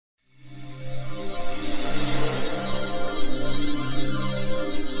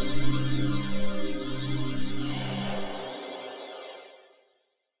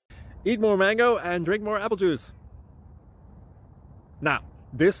Eat more mango and drink more apple juice. Now,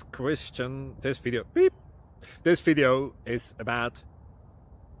 this video is about...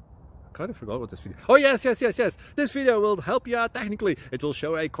 I kind of forgot what this video... Oh, yes. This video will help you out technically. It will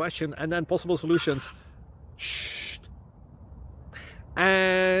show a question and then possible solutions. Shh.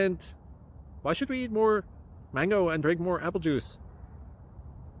 And why should we eat more mango and drink more apple juice?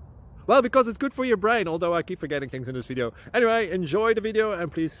 Well, because it's good for your brain, although I keep forgetting things in this video. Anyway, enjoy the video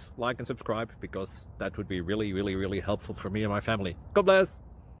and please like and subscribe, because that would be really helpful for me and my family. God bless!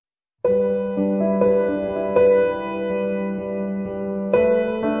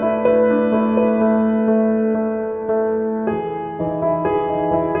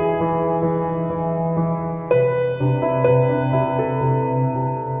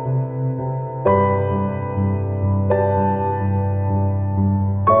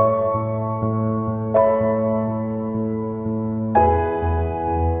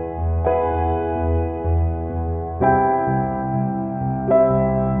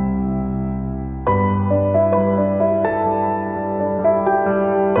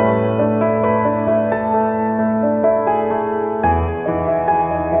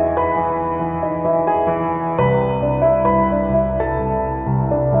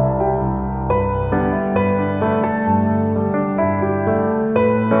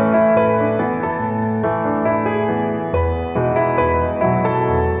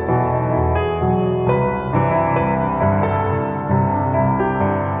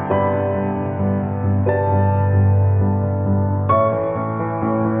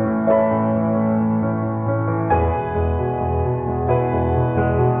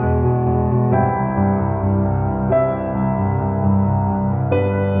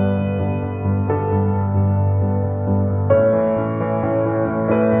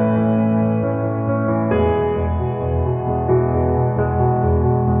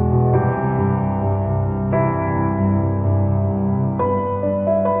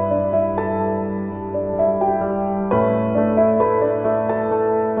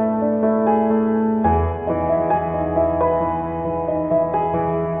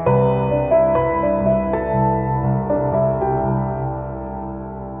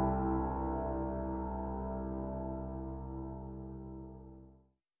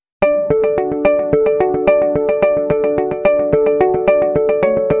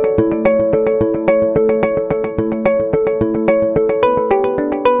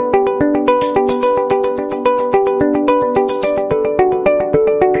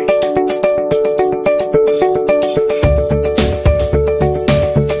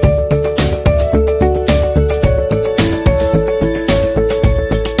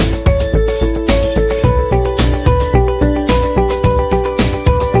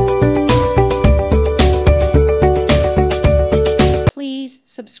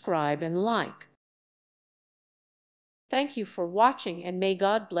 Subscribe and like. Thank you for watching, and may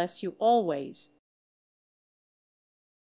God bless you always.